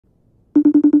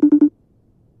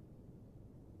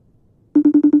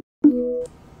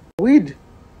Weed.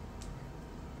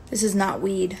 This is not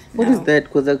weed. What is that?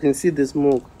 Because I can see the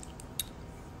smoke.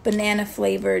 Banana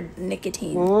flavored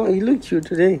nicotine. Oh, you look cute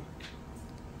today.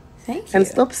 Thank you. And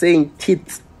stop saying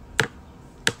tits.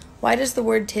 Why does the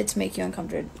word tits make you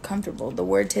uncomfortable? The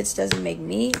word tits doesn't make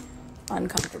me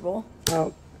uncomfortable.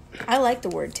 Oh. I like the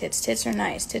word tits. Tits are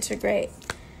nice. Tits are great.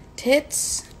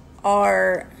 Tits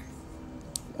are...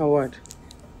 A what?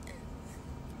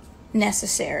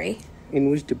 Necessary. In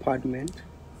which department?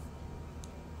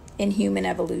 In human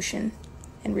evolution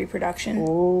and reproduction.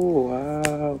 Oh,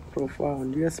 wow.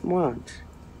 Profound. You're smart.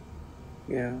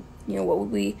 Yeah. You know, what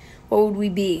would we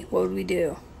be? What would we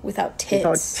do without tits?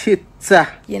 Without tits.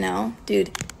 You know?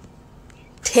 Dude.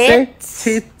 Tits.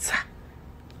 Tits.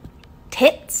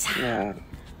 Tits. Yeah.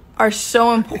 Are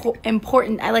so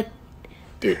important. I like...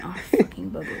 Dude, oh,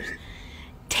 fucking boogers.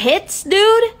 Tits,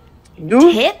 dude?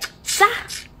 Dude? Tits?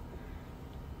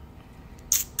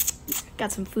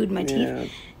 Got some food in my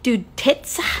teeth. Dude,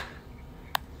 tits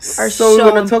are so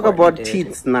we're going to talk about dude.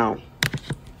 tits now.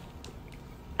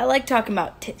 I like talking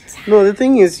about tits. No, the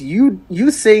thing is, you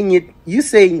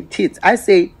saying tits. I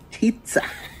say tits.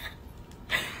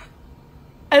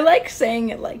 I like saying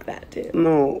it like that, too.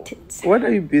 No. Tits. What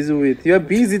are you busy with? You're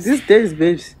busy these days,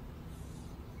 babes.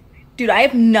 Dude, I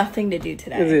have nothing to do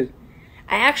today. Is it?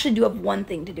 I actually do have one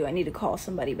thing to do. I need to call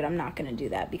somebody, but I'm not going to do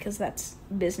that because that's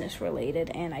business related,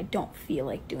 and I don't feel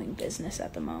like doing business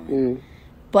at the moment.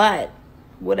 But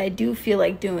what I do feel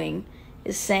like doing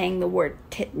is saying the word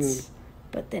tits,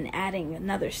 but then adding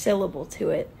another syllable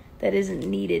to it that isn't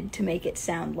needed to make it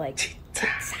sound like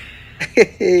tits.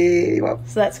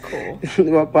 So that's cool.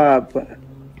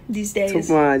 These days.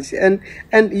 Too much.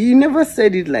 And you never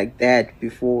said it like that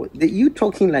before. You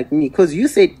talking like me, because you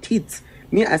said tits.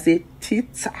 Me, I say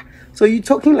tits. So you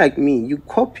talking like me. You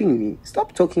copying me.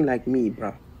 Stop talking like me,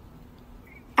 bro.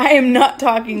 I am not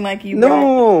talking like you,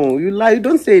 No, you lie. You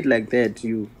don't say it like that,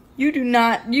 you. You do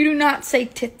not say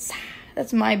tits.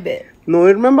 That's my bit. No,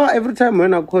 remember every time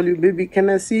when I call you, baby, can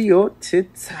I see your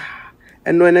tits?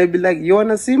 And when I be like, you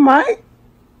wanna see my?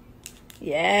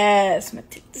 Yes, my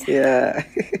tits. Yeah.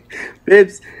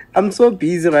 Babes, I'm so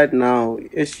busy right now.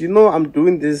 As you know, I'm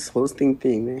doing this hosting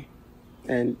thing, eh?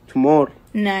 And tomorrow.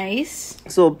 Nice.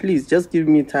 So please, just give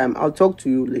me time. I'll talk to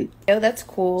you later. Oh, that's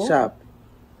cool. Sharp.